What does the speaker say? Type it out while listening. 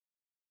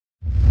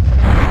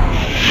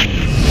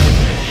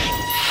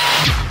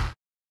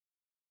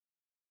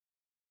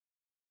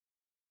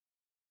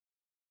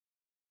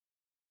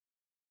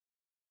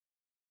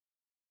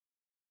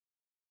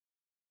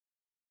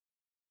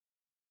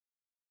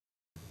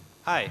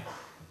Hi,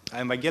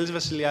 I'm Vangelis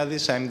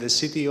Vasiliadis. I'm the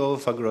CTO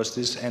of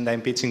Agrostis, and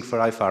I'm pitching for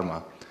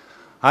iPharma.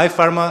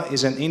 iPharma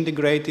is an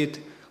integrated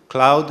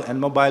cloud and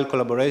mobile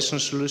collaboration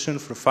solution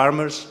for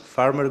farmers,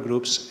 farmer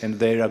groups, and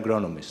their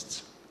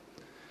agronomists.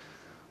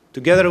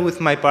 Together with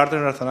my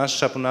partner,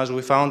 Athanasios Sapounnas,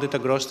 we founded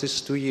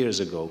Agrostis 2 years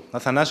ago.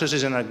 Athanasios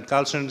is an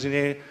agriculture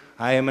engineer.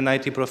 I am an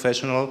IT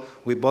professional.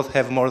 We both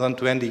have more than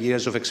 20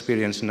 years of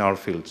experience in our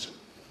fields.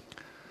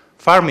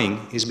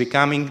 Farming is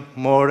becoming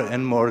more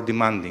and more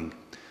demanding.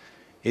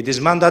 It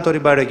is mandatory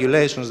by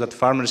regulations that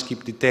farmers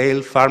keep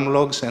detailed farm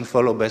logs and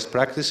follow best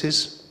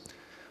practices.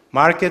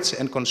 Markets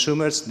and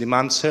consumers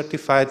demand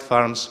certified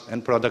farms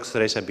and product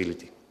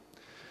traceability.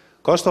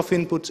 Cost of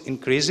inputs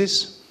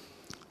increases,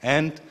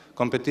 and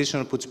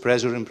competition puts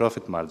pressure in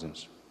profit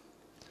margins.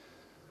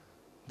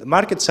 The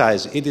market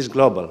size, it is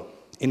global.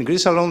 In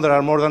Greece alone, there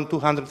are more than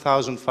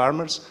 200,000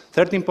 farmers,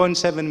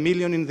 13.7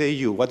 million in the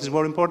EU. What is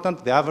more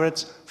important, the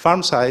average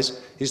farm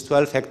size is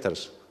 12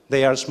 hectares.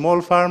 They are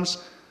small farms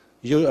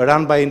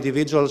run by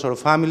individuals or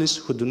families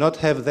who do not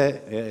have the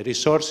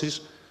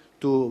resources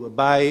to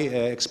buy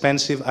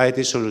expensive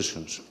IT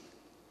solutions.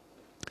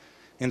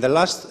 In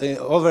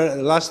over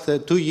the last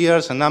 2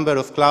 years, a number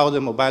of cloud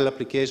and mobile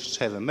applications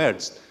have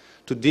emerged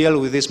to deal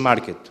with this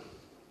market.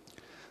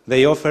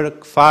 They offer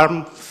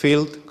farm,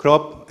 field,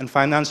 crop, and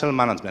financial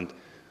management.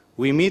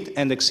 We meet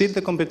and exceed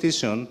the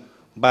competition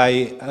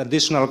by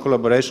additional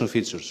collaboration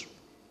features.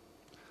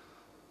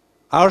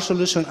 Our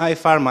solution,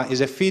 iPharma,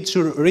 is a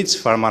feature-rich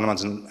farm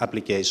management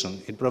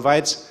application. It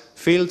provides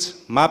fields,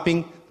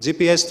 mapping,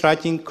 GPS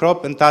tracking,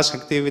 crop and task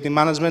activity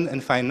management,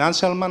 and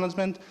financial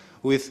management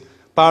with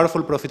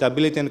powerful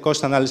profitability and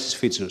cost analysis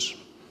features.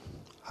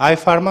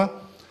 iPharma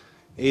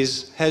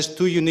has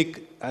two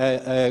unique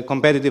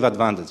competitive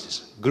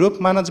advantages: group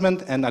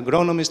management and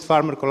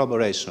agronomist-farmer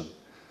collaboration.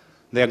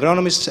 The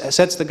agronomist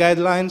sets the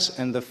guidelines,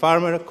 and the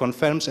farmer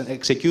confirms and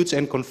executes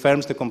and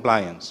confirms the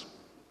compliance.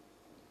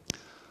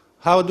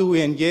 How do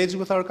we engage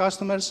with our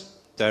customers?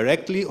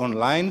 Directly,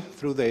 online,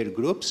 through their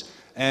groups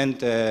and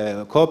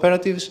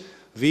cooperatives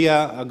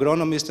via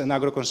agronomist and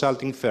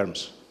agro-consulting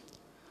firms.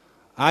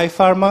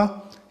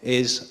 iPharma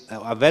is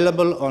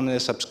available on a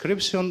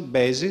subscription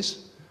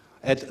basis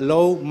at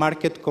low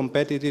market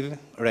competitive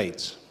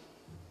rates.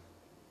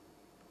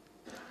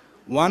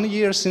 1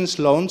 year since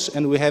launch,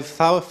 and we have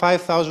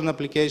 5,000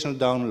 application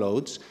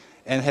downloads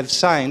and have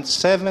signed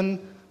 7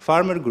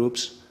 farmer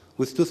groups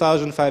with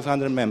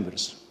 2,500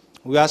 members.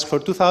 We ask for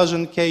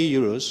 2,000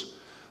 euros,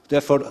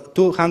 therefore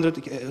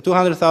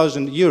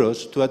 200,000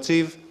 euros to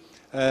achieve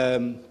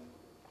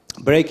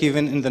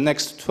break-even in the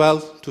next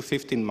 12 to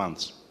 15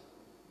 months.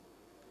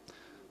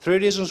 3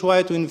 reasons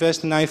why to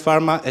invest in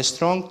iPharma: a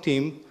strong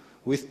team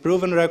with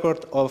proven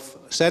record of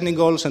setting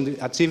goals and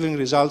achieving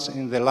results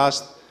in the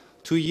last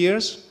 2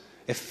 years,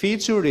 a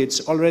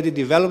feature-rich, already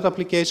developed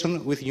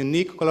application with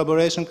unique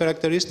collaboration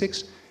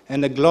characteristics,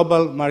 and a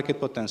global market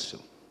potential.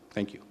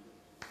 Thank you.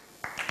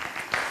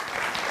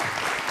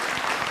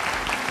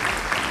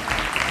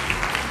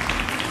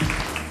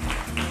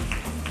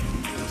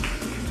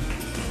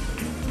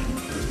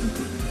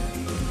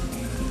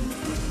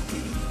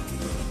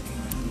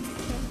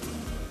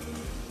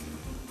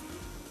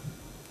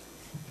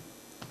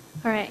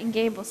 All right, and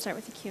Gabe, we'll start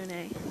with the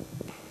Q&A.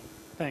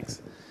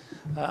 Thanks.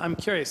 I'm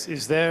curious,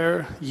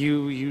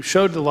 you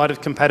showed a lot of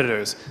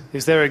competitors.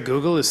 Is there a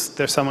Google? Is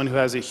there someone who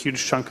has a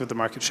huge chunk of the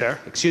market share?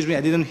 Excuse me,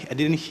 I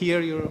didn't hear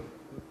your...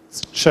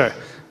 Sure.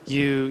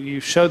 You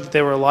showed that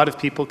there were a lot of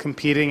people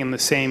competing in the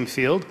same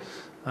field.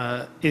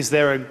 Is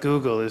there a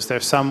Google? Is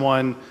there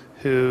someone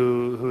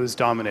who is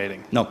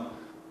dominating? No.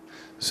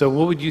 So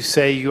what would you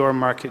say your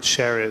market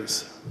share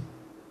is?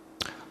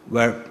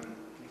 Well,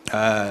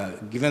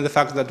 given the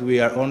fact that we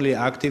are only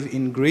active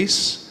in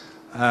Greece,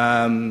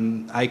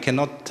 I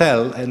cannot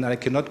tell and I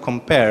cannot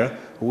compare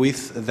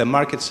with the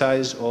market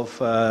size of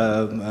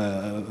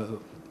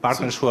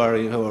partners who are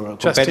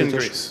competitors. Just in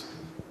Greece.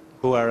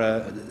 Who are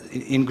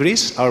in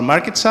Greece, our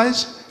market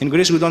size, in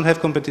Greece we don't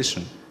have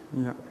competition.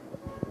 Yeah.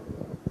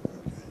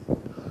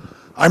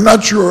 I'm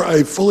not sure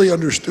I fully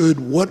understood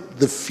what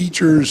the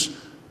features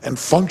and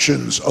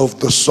functions of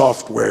the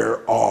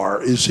software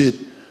are. Is it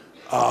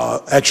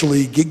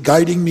actually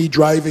guiding me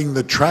driving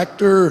the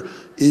tractor?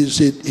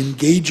 Is it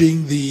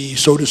engaging the,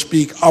 so to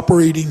speak,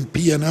 operating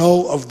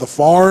P&L of the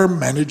farm,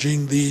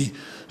 managing the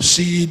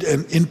seed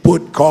and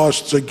input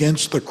costs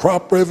against the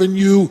crop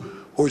revenue?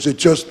 Or is it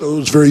just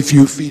those very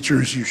few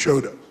features you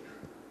showed us?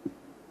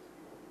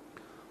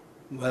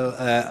 Well,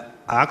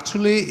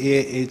 actually,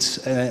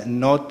 it's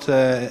not.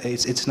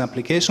 It's an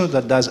application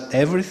that does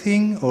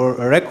everything or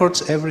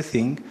records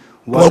everything.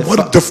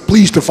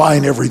 Please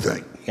define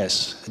everything.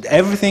 Yes,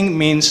 everything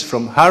means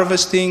from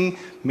harvesting,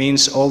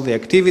 means all the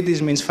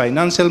activities, means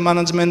financial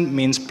management,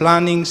 means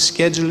planning,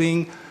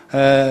 scheduling,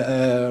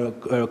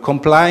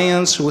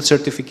 compliance with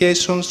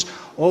certifications.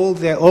 All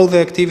the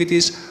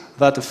activities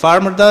that a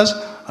farmer does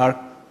are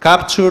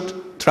captured,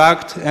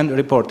 tracked, and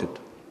reported.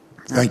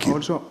 Thank you.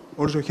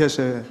 Also has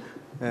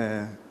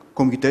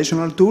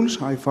computational tools,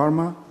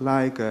 iPharma,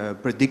 like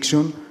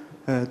prediction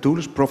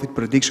tools, profit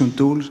prediction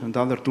tools, and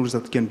other tools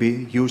that can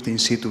be used in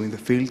situ in the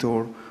field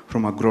or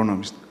from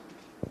agronomists.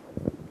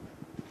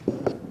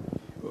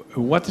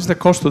 What is the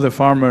cost to the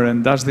farmer,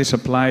 and does this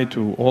apply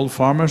to all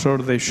farmers, or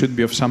they should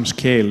be of some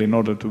scale in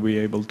order to be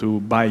able to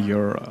buy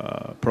your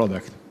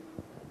product?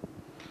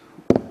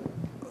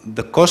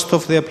 The cost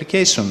of the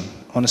application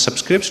on a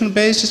subscription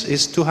basis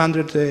is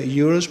 200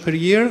 euros per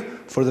year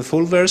for the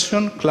full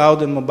version,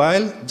 cloud and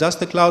mobile. Just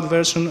the cloud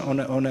version on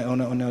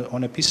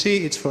a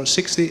PC, it's for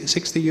 60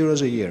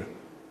 euros a year.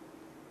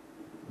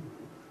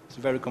 It's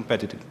very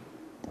competitive.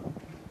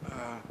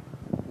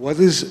 What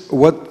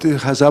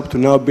has up to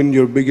now been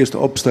your biggest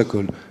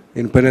obstacle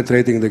in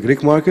penetrating the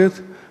Greek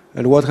market,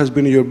 and what has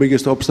been your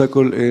biggest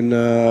obstacle in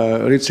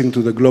reaching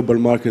to the global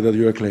market that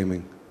you are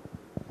claiming?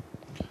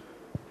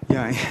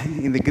 Yeah,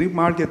 in the Greek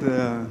market,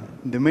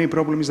 the main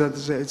problem is that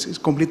it's a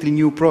completely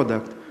new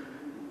product,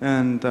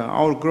 and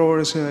our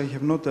growers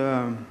have not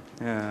the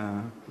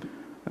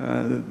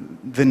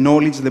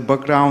knowledge, the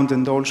background,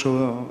 and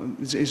also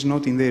it's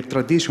not in their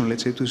tradition,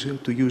 let's say,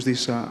 to use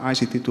these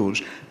ICT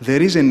tools.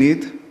 There is a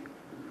need.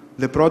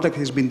 The product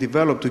has been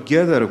developed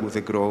together with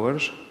the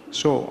growers,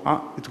 so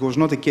it was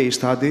not a case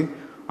study.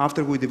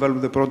 After we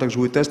developed the products,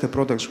 we tested the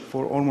products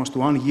for almost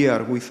 1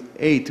 year with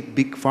 8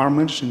 big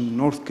farmers in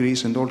North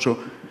Greece and also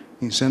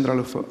in central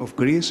of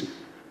Greece.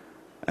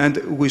 And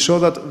we saw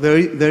that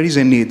there is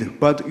a need,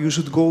 but you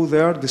should go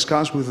there,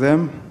 discuss with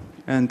them,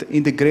 and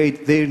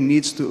integrate their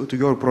needs to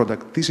your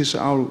product. This is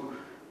our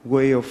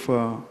way of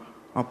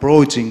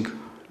approaching,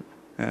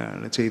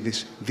 let's say,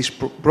 this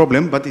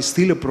problem, but it's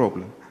still a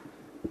problem.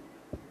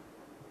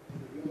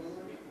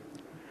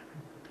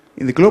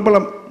 In the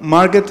global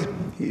market,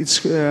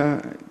 it's,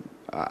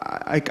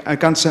 I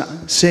can't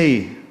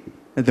say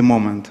at the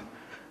moment.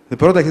 The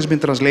product has been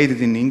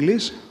translated in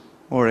English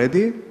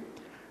already,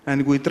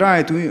 and we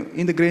try to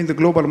integrate the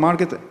global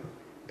market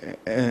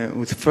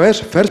with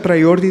first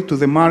priority to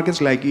the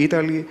markets like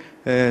Italy,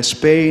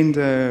 Spain,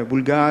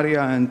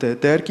 Bulgaria, and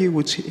Turkey,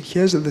 which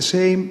has the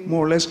same,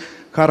 more or less,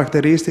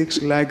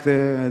 characteristics like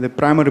the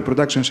primary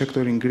production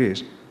sector in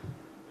Greece.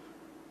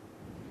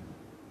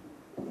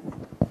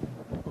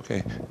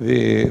 Okay.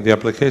 The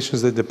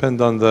applications, they depend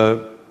on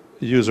the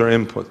user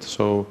input.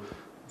 So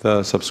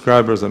the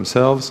subscribers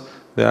themselves,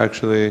 they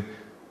actually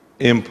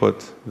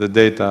input the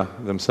data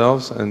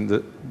themselves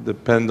and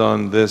depend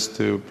on this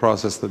to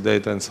process the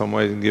data in some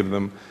way and give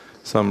them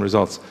some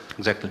results.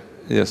 Exactly.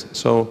 Yes.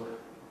 So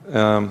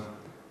I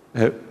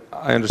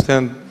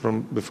understand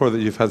from before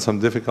that you've had some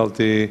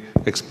difficulty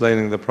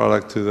explaining the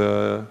product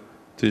to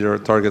your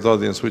target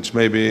audience, which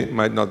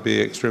might not be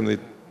extremely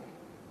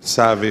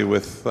savvy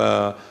with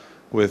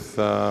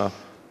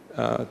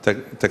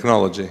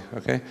technology.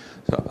 Okay.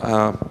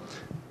 So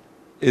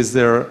is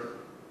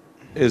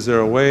there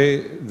a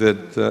way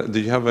that, do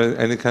you have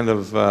any kind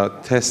of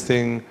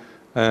testing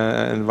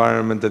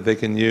environment that they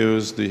can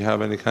use? Do you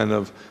have any kind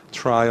of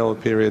trial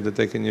period that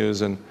they can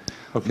use? And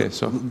okay,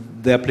 so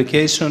the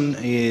application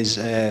is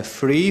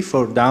free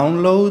for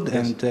download,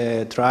 yes,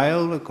 and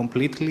trial,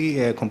 complete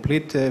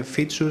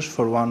features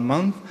for 1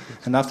 month.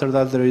 And after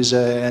that, there is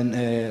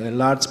a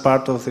large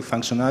part of the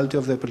functionality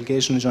of the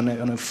application is on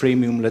a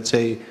freemium, let's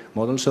say,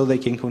 model, so they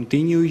can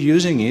continue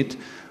using it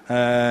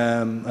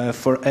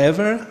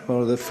forever,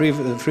 for the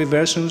free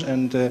versions,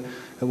 and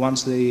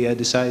once they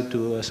decide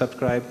to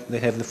subscribe, they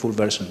have the full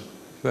version.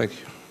 Thank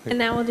you. And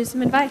now we'll do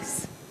some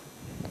advice.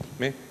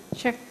 Me?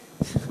 Sure.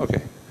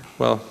 Okay.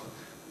 Well,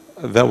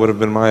 that would have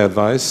been my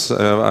advice.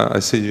 I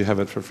see you have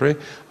it for free.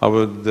 I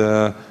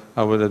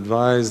would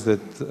advise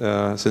that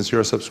since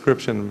you're a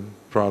subscription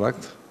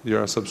product,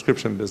 you're a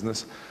subscription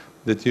business,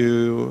 that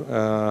you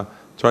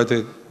try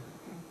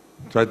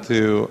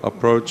to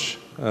approach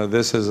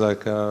this as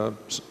like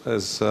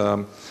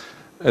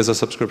as a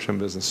subscription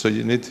business. So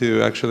you need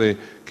to actually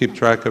keep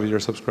track of your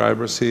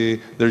subscribers,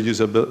 see their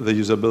the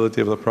usability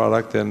of the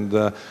product, and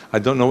I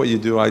don't know what you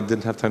do, I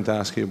didn't have time to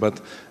ask you, but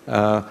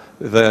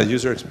the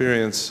user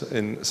experience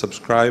in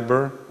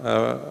subscriber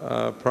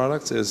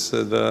products is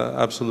the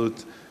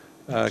absolute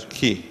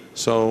key.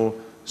 So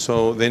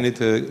they need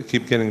to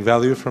keep getting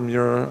value from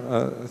your,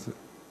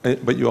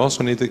 but you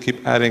also need to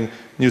keep adding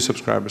new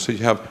subscribers. So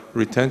you have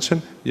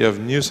retention, you have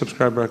new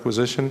subscriber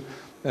acquisition,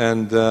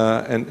 and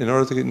in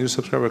order to get new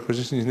subscriber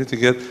acquisition, you need to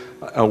get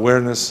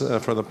awareness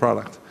for the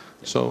product.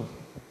 So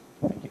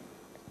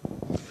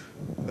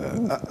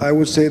I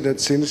would say that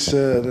since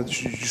that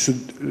you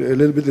should a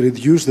little bit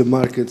reduce the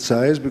market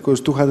size,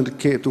 because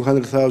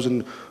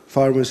 200,000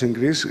 farmers in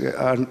Greece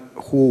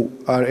who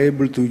are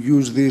able to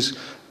use this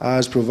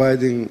as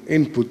providing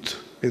input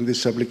in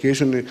this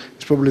application,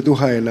 it's probably too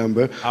high a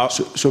number.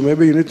 So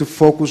maybe you need to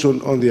focus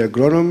on the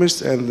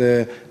agronomists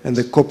and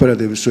the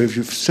cooperatives. So if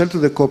you sell to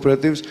the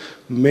cooperatives,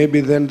 maybe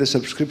then the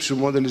subscription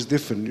model is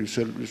different. You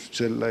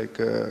sell like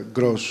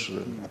gross.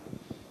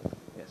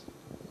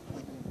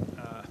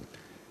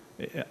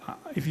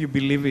 if you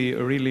believe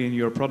really in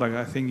your product,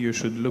 I think you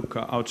should look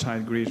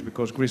outside Greece,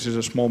 because Greece is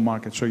a small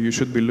market, so you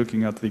should be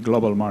looking at the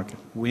global market.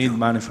 We need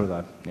money for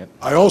that. Yep.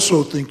 I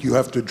also think you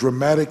have to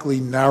dramatically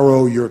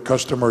narrow your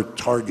customer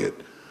target.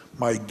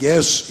 My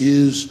guess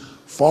is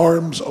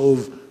farms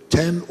of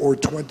 10 or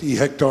 20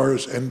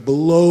 hectares and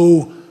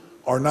below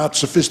are not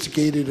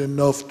sophisticated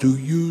enough to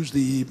use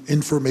the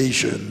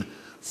information.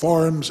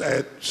 Farms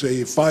at,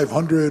 say,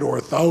 500 or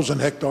 1,000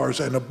 hectares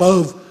and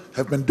above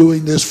have been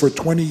doing this for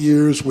 20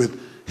 years with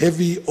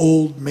heavy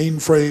old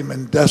mainframe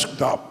and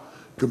desktop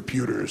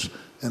computers.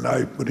 And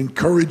I would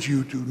encourage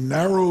you to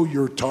narrow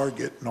your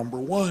target, number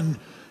one,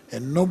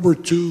 and number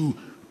two,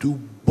 to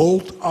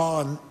bolt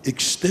on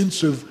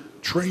extensive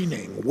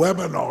training,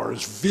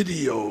 webinars,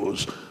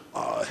 videos,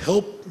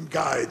 help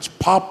guides,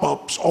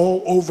 pop-ups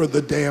all over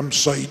the damn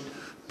site,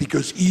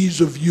 because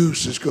ease of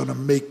use is going to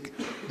make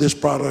this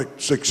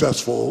product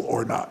successful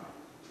or not.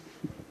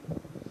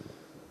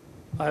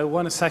 I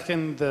want to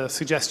second the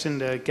suggestion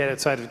to get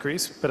outside of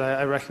Greece, but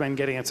I recommend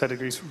getting outside of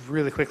Greece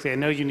really quickly. I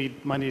know you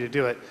need money to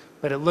do it,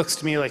 but it looks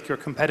to me like your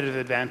competitive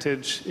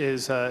advantage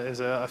is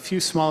a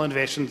few small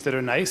innovations that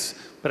are nice,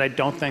 but I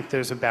don't think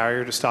there's a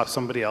barrier to stop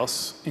somebody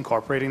else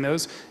incorporating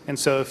those. And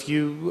so if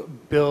you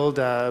build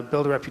a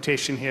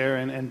reputation here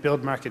and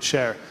build market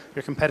share,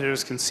 your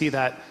competitors can see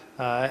that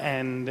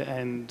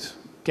and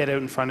get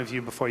out in front of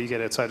you before you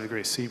get outside of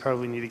Greece. So you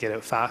probably need to get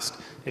out fast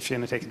if you're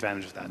going to take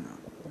advantage of that.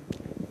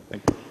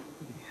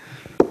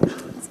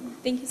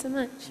 Thank you so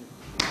much.